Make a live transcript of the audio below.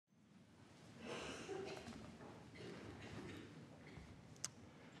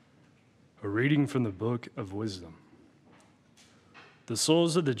reading from the book of wisdom. The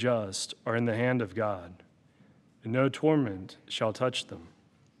souls of the just are in the hand of God, and no torment shall touch them.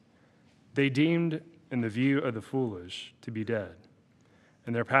 They deemed, in the view of the foolish, to be dead,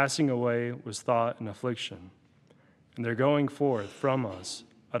 and their passing away was thought an affliction, and their going forth from us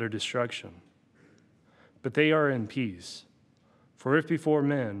utter destruction. But they are in peace, for if before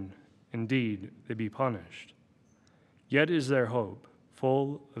men, indeed, they be punished, yet is their hope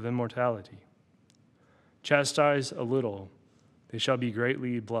full of immortality. Chastise a little, they shall be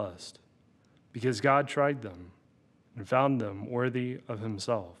greatly blessed, because God tried them and found them worthy of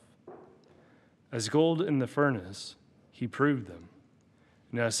himself. As gold in the furnace, he proved them,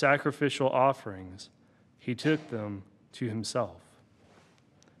 and as sacrificial offerings, he took them to himself.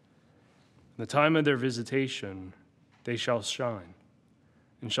 In the time of their visitation, they shall shine,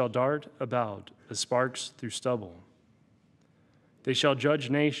 and shall dart about as sparks through stubble. They shall judge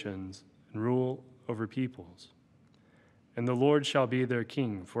nations and rule over peoples, and the Lord shall be their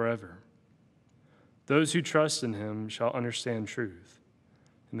king forever. Those who trust in him shall understand truth,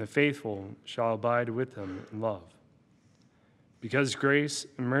 and the faithful shall abide with him in love. Because grace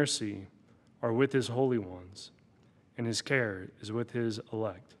and mercy are with his holy ones, and his care is with his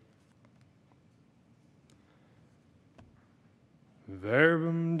elect.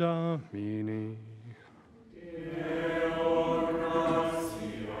 Verbum Domini.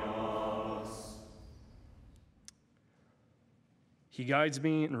 He guides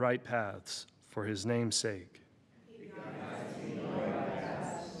me in right paths for his name's sake.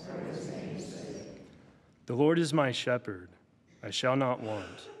 The Lord is my shepherd, I shall not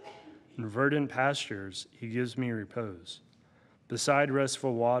want. In verdant pastures he gives me repose. Beside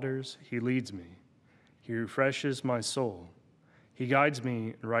restful waters he leads me. He refreshes my soul. He guides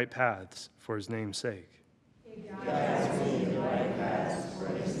me in right paths for his name's sake. He guides me in right paths for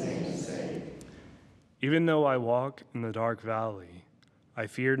his name's sake. Even though I walk in the dark valley, I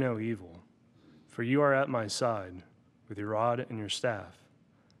fear no evil, for you are at my side with your rod and your staff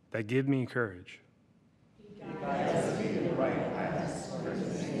that give me courage. He guides me in the right paths for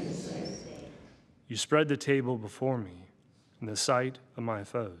his name's sake. You spread the table before me in the sight of my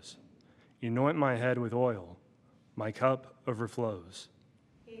foes. You anoint my head with oil. My cup overflows.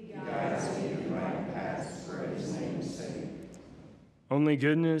 He guides me in right paths for his name's sake. Only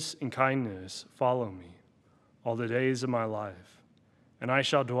goodness and kindness follow me all the days of my life, and I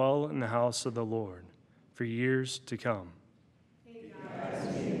shall dwell in the house of the Lord for years to come. He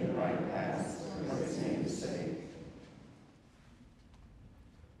guides me in the right paths for his name's sake.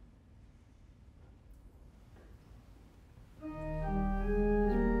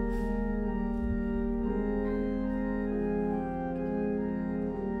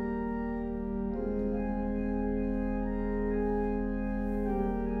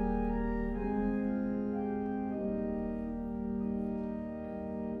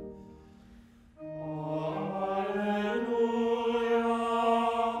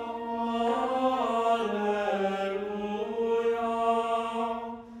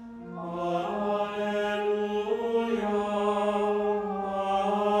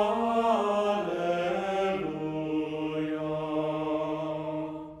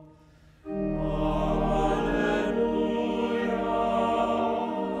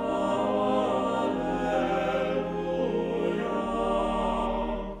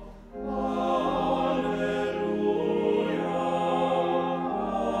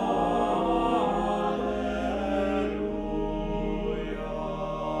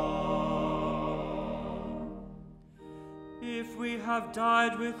 Have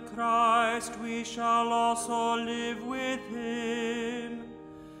died with Christ, we shall also live with him.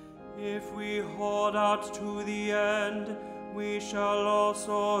 If we hold out to the end, we shall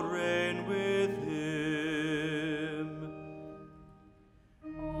also reign with him.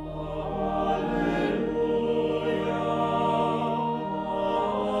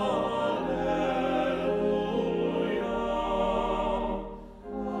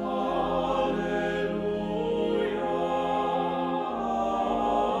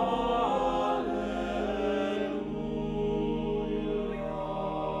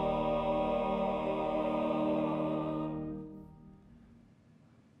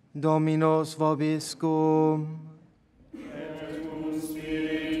 Dominus vobiscum. Et cum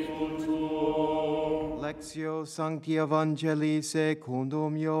spiritu tuo. Lectio Sancti Evangelii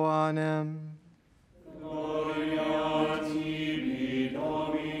secundum Ioannem. Gloria tibi,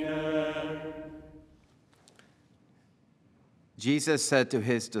 Domine. Jesus said to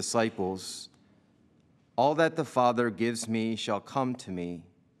his disciples, "All that the Father gives me shall come to me.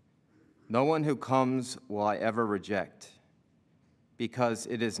 No one who comes will I ever reject. because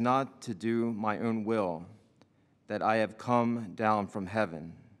it is not to do my own will that I have come down from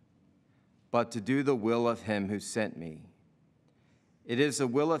heaven, but to do the will of him who sent me. It is the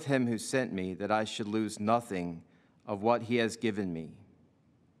will of him who sent me that I should lose nothing of what he has given me,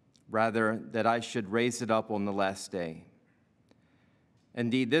 rather that I should raise it up on the last day.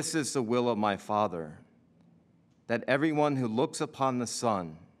 Indeed, this is the will of my Father, that everyone who looks upon the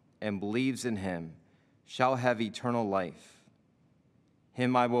Son and believes in him shall have eternal life.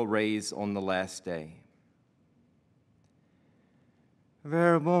 Him I will raise on the last day.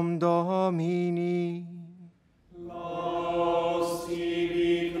 Verbum Domini. Laus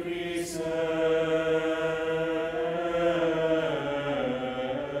tibi Christe.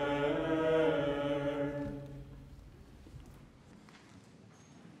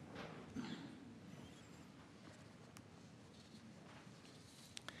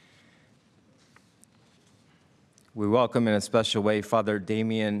 We welcome in a special way Father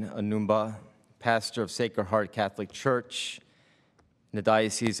Damien Anumba, pastor of Sacred Heart Catholic Church in the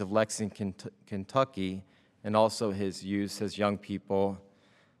Diocese of Lexington, Kentucky, and also his youth, his young people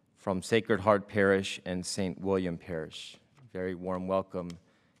from Sacred Heart Parish and St. William Parish. Very warm welcome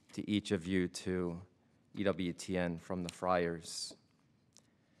to each of you to EWTN from the Friars.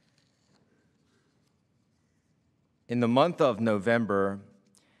 In the month of November,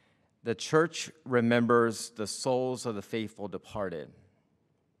 the Church remembers the souls of the faithful departed,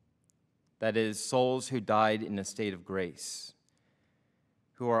 that is, souls who died in a state of grace,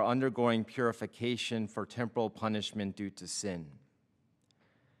 who are undergoing purification for temporal punishment due to sin.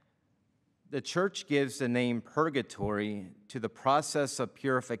 The Church gives the name purgatory to the process of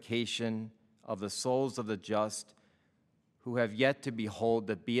purification of the souls of the just who have yet to behold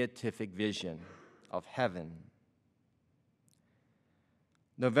the beatific vision of heaven.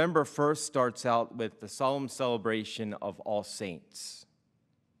 November 1st starts out with the solemn celebration of All Saints,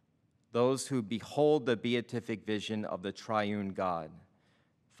 those who behold the beatific vision of the triune God,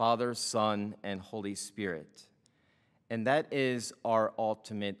 Father, Son, and Holy Spirit. And that is our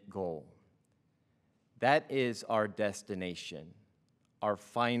ultimate goal. That is our destination, our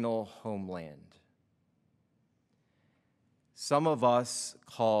final homeland. Some of us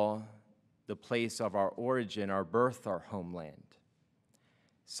call the place of our origin, our birth, our homeland.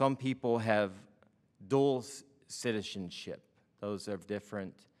 Some people have dual citizenship. Those are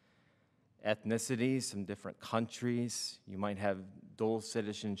different ethnicities, from different countries. You might have dual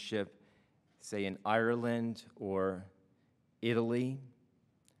citizenship, say in Ireland or Italy.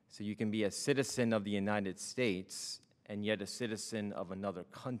 So you can be a citizen of the United States and yet a citizen of another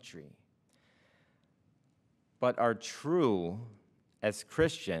country. But as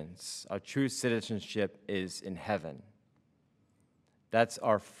Christians, our true citizenship is in heaven. That's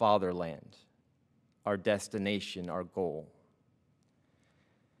our fatherland, our destination, our goal.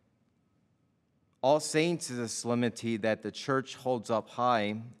 All Saints is a solemnity that the Church holds up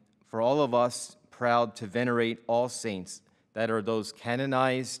high for all of us proud to venerate all saints, that are those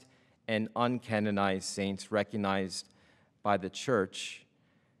canonized and uncanonized saints recognized by the Church,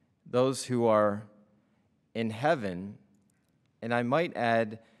 those who are in heaven. And I might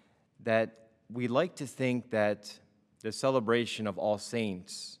add that we like to think that the celebration of All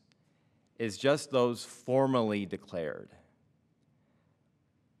Saints is just those formally declared.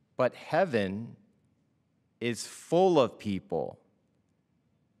 But heaven is full of people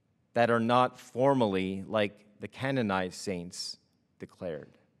that are not formally, like the canonized saints,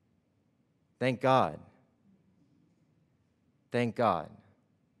 declared. Thank God. Thank God.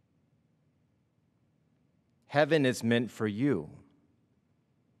 Heaven is meant for you.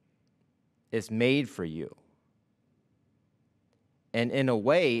 It's made for you. And in a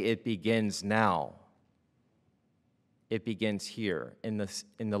way, it begins now. It begins here in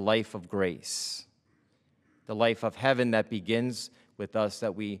the life of grace, the life of heaven that begins with us,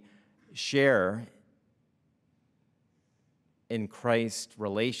 that we share in Christ's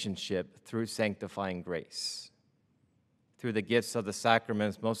relationship through sanctifying grace, through the gifts of the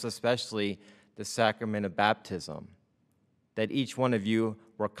sacraments, most especially the sacrament of baptism, that each one of you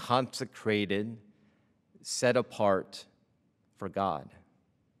were consecrated, set apart for God.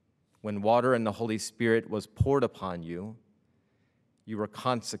 When water and the Holy Spirit was poured upon you, you were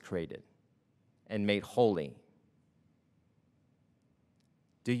consecrated and made holy.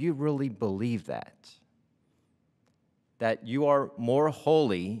 Do you really believe that? That you are more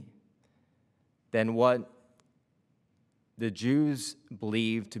holy than what the Jews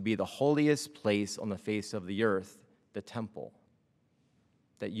believed to be the holiest place on the face of the earth, the temple?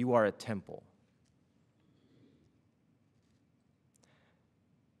 That you are a temple.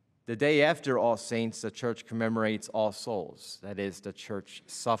 The day after All Saints, the church commemorates All Souls, that is, the church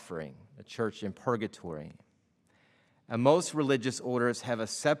suffering, the church in purgatory. And most religious orders have a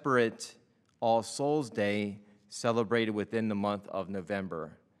separate All Souls Day celebrated within the month of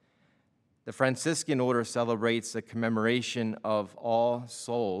November. The Franciscan order celebrates the commemoration of all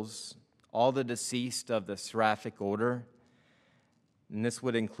souls, all the deceased of the Seraphic order, and this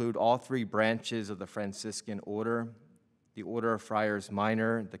would include all three branches of the Franciscan order: the Order of Friars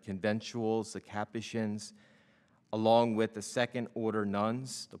Minor, the Conventuals, the Capuchins, along with the second order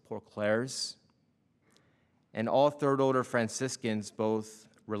nuns, the Poor Clares, and all third order Franciscans, both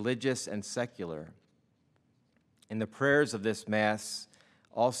religious and secular. And the prayers of this Mass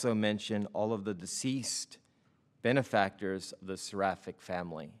also mention all of the deceased benefactors of the Seraphic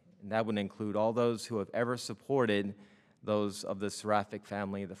family. And that would include all those who have ever supported those of the Seraphic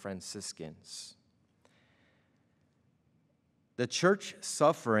family, the Franciscans. The church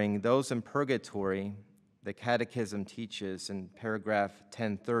suffering, those in purgatory, the Catechism teaches in paragraph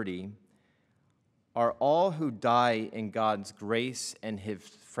 1030, are all who die in God's grace and his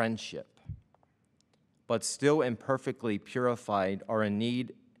friendship, but still imperfectly purified, are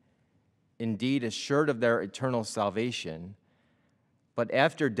indeed assured of their eternal salvation, but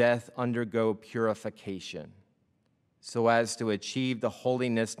after death undergo purification, so as to achieve the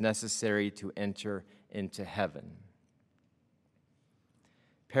holiness necessary to enter into heaven.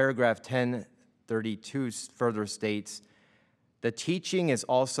 Paragraph 1032 further states, the teaching is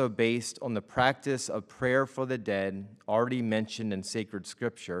also based on the practice of prayer for the dead, already mentioned in sacred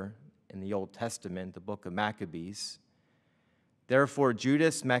scripture in the Old Testament, the book of Maccabees. Therefore,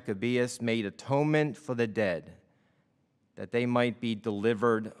 Judas Maccabeus made atonement for the dead, that they might be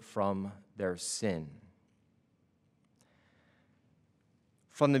delivered from their sin.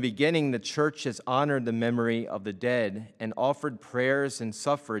 From the beginning, the church has honored the memory of the dead and offered prayers and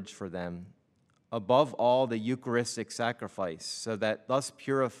suffrage for them, above all the Eucharistic sacrifice, so that thus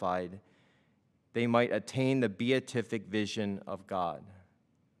purified, they might attain the beatific vision of God.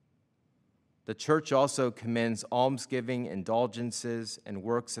 The church also commends almsgiving, indulgences, and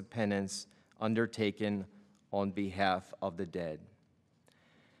works of penance undertaken on behalf of the dead.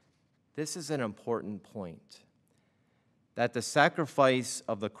 This is an important point, that the sacrifice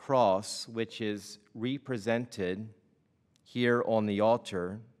of the cross, which is represented here on the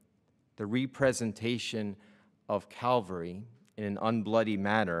altar, the representation of Calvary in an unbloody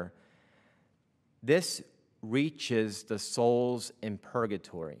manner, this reaches the souls in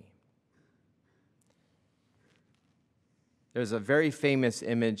purgatory. There's a very famous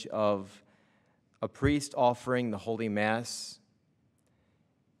image of a priest offering the Holy Mass,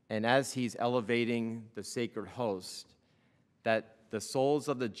 and as he's elevating the sacred host, that the souls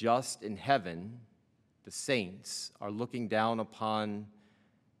of the just in heaven, the saints, are looking down upon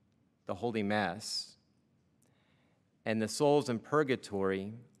the Holy Mass, and the souls in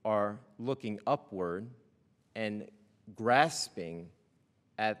purgatory are looking upward and grasping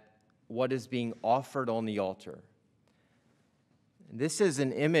at what is being offered on the altar. This is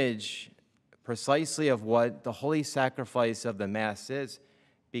an image precisely of what the holy sacrifice of the Mass is,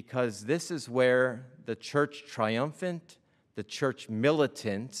 because this is where the church triumphant, the church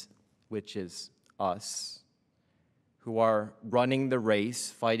militant, which is us, who are running the race,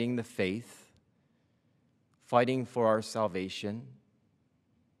 fighting the faith, fighting for our salvation.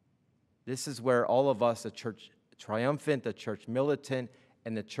 This is where all of us, the church triumphant, the church militant,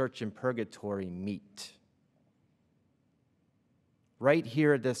 and the church in purgatory meet. Right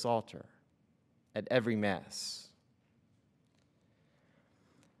here at this altar, at every Mass.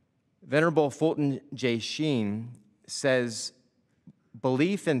 Venerable Fulton J. Sheen says,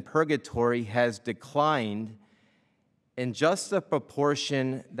 belief in purgatory has declined in just the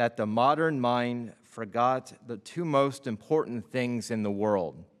proportion that the modern mind forgot the two most important things in the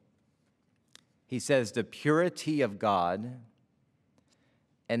world. He says the purity of God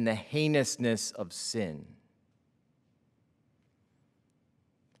and the heinousness of sin.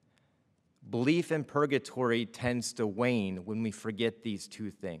 Belief in purgatory tends to wane when we forget these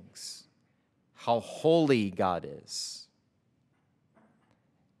two things: how holy God is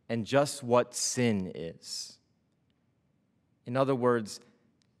and just what sin is. In other words,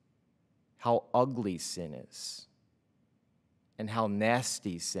 how ugly sin is and how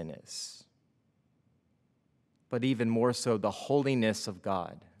nasty sin is. But even more so, the holiness of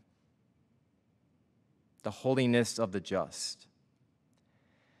God, the holiness of the just.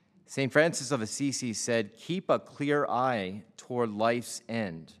 St. Francis of Assisi said, keep a clear eye toward life's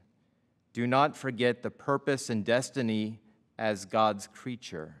end. Do not forget the purpose and destiny as God's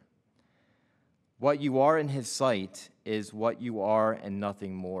creature. What you are in his sight is what you are and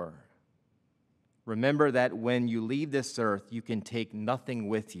nothing more. Remember that when you leave this earth, you can take nothing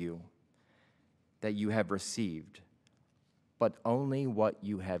with you that you have received, but only what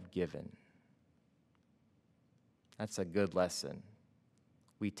you have given. That's a good lesson.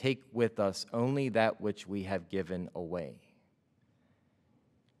 We take with us only that which we have given away.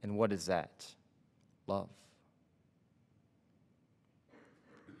 And what is that? Love.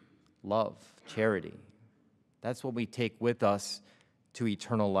 Love, charity. That's what we take with us to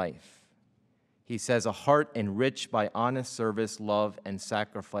eternal life. He says, a heart enriched by honest service, love, and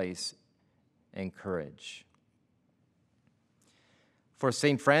sacrifice and courage. For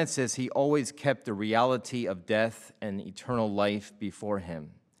St. Francis, he always kept the reality of death and eternal life before him.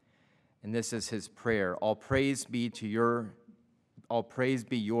 And this is his prayer. All praise be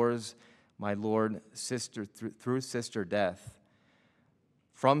yours, my Lord, through Sister Death,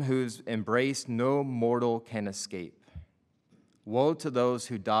 from whose embrace no mortal can escape. Woe to those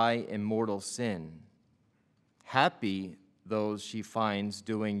who die in mortal sin. Happy those she finds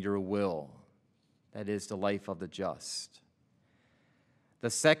doing your will. That is the life of the just. The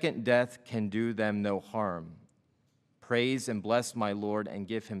second death can do them no harm. Praise and bless my Lord and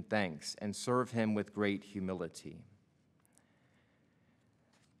give him thanks and serve him with great humility.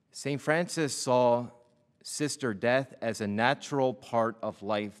 St. Francis saw Sister Death as a natural part of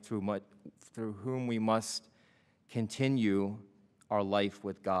life through whom we must continue our life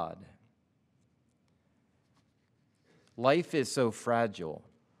with God. Life is so fragile.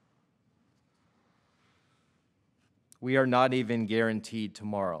 We are not even guaranteed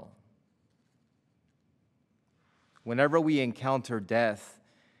tomorrow. Whenever we encounter death,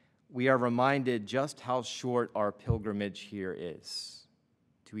 we are reminded just how short our pilgrimage here is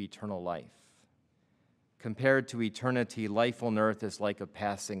to eternal life. Compared to eternity, life on earth is like a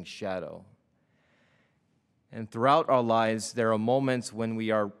passing shadow. And throughout our lives, there are moments when we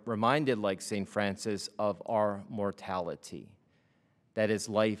are reminded, like St. Francis, of our mortality, that is,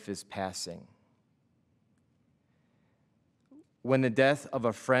 life is passing. When the death of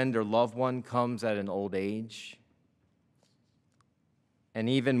a friend or loved one comes at an old age, and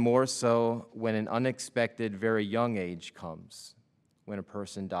even more so when an unexpected, very young age comes, when a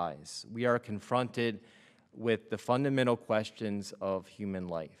person dies, we are confronted with the fundamental questions of human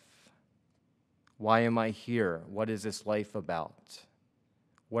life. Why am I here? What is this life about?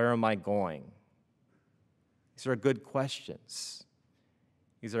 Where am I going? These are good questions.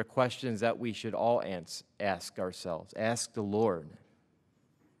 These are questions that we should all ask ourselves. Ask the Lord,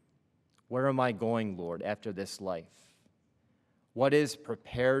 where am I going, Lord, after this life? What is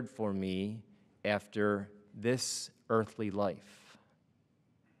prepared for me after this earthly life?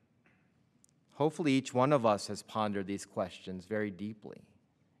 Hopefully each one of us has pondered these questions very deeply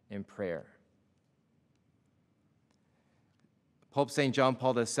in prayer. Pope St. John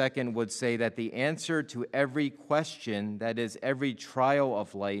Paul II would say that the answer to every question, that is, every trial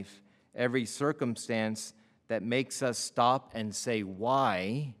of life, every circumstance that makes us stop and say,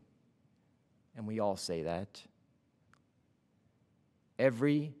 why? And we all say that.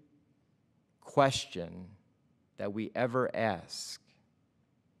 Every question that we ever ask,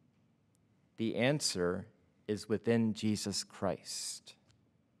 the answer is within Jesus Christ.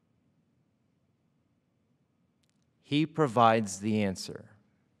 He provides the answer.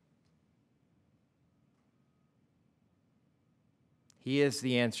 He is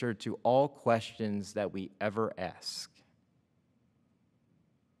the answer to all questions that we ever ask.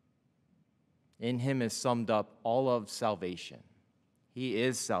 In him is summed up all of salvation. He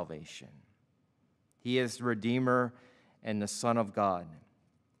is salvation. He is the Redeemer and the Son of God.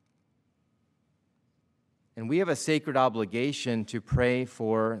 And we have a sacred obligation to pray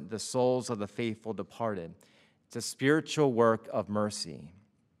for the souls of the faithful departed. It's a spiritual work of mercy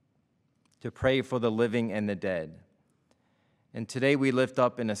to pray for the living and the dead. And today we lift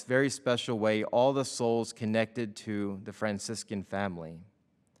up in a very special way all the souls connected to the Franciscan family.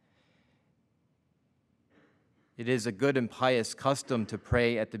 It is a good and pious custom to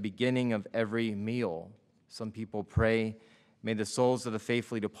pray at the beginning of every meal. Some people pray, may the souls of the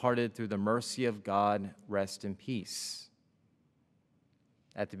faithfully departed through the mercy of God rest in peace.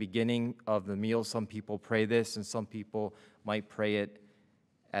 At the beginning of the meal, some people pray this, and some people might pray it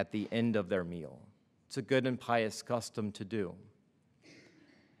at the end of their meal. It's a good and pious custom to do.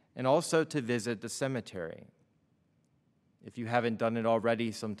 And also to visit the cemetery. If you haven't done it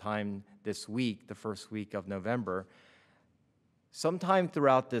already sometime this week, the first week of November, sometime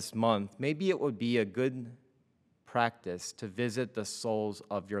throughout this month, maybe it would be a good practice to visit the souls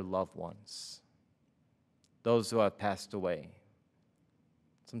of your loved ones, those who have passed away.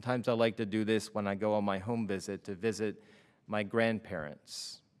 Sometimes I like to do this when I go on my home visit, to visit my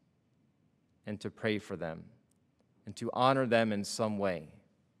grandparents and to pray for them and to honor them in some way.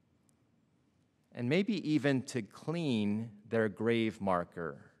 And maybe even to clean their grave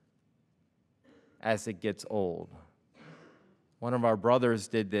marker as it gets old. One of our brothers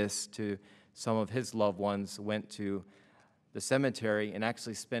did this to some of his loved ones, went to the cemetery and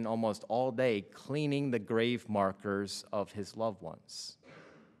actually spent almost all day cleaning the grave markers of his loved ones.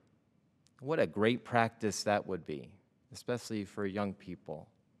 What a great practice that would be, especially for young people,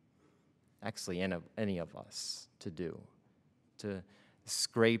 actually any of us, to do, to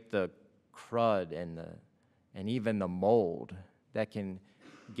scrape the crud and even the mold that can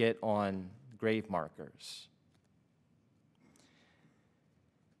get on grave markers.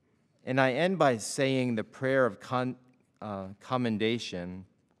 And I end by saying the prayer of commendation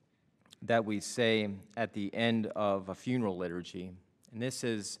that we say at the end of a funeral liturgy. And this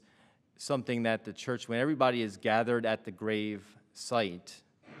is something that the church, when everybody is gathered at the grave site,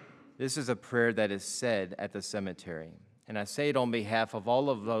 this is a prayer that is said at the cemetery. And I say it on behalf of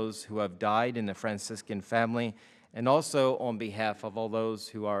all of those who have died in the Franciscan family, and also on behalf of all those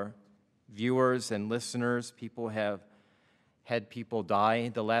who are viewers and listeners. People have had people die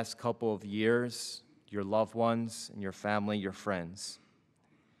the last couple of years, your loved ones and your family, your friends.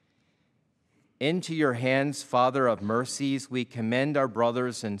 Into your hands, Father of mercies, we commend our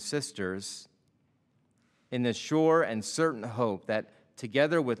brothers and sisters in the sure and certain hope that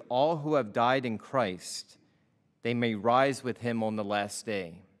together with all who have died in Christ, they may rise with him on the last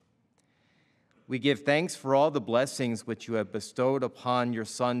day. We give thanks for all the blessings which you have bestowed upon your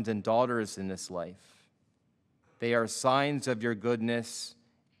sons and daughters in this life. They are signs of your goodness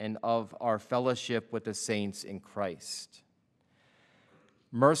and of our fellowship with the saints in Christ.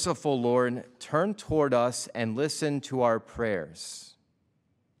 Merciful Lord, turn toward us and listen to our prayers.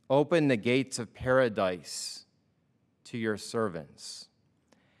 Open the gates of paradise to your servants,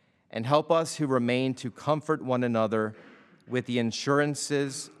 and help us who remain to comfort one another with the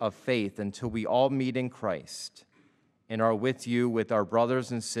assurances of faith until we all meet in Christ and are with you with our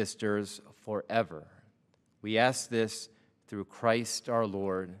brothers and sisters forever. We ask this through Christ our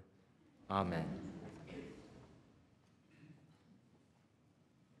Lord. Amen.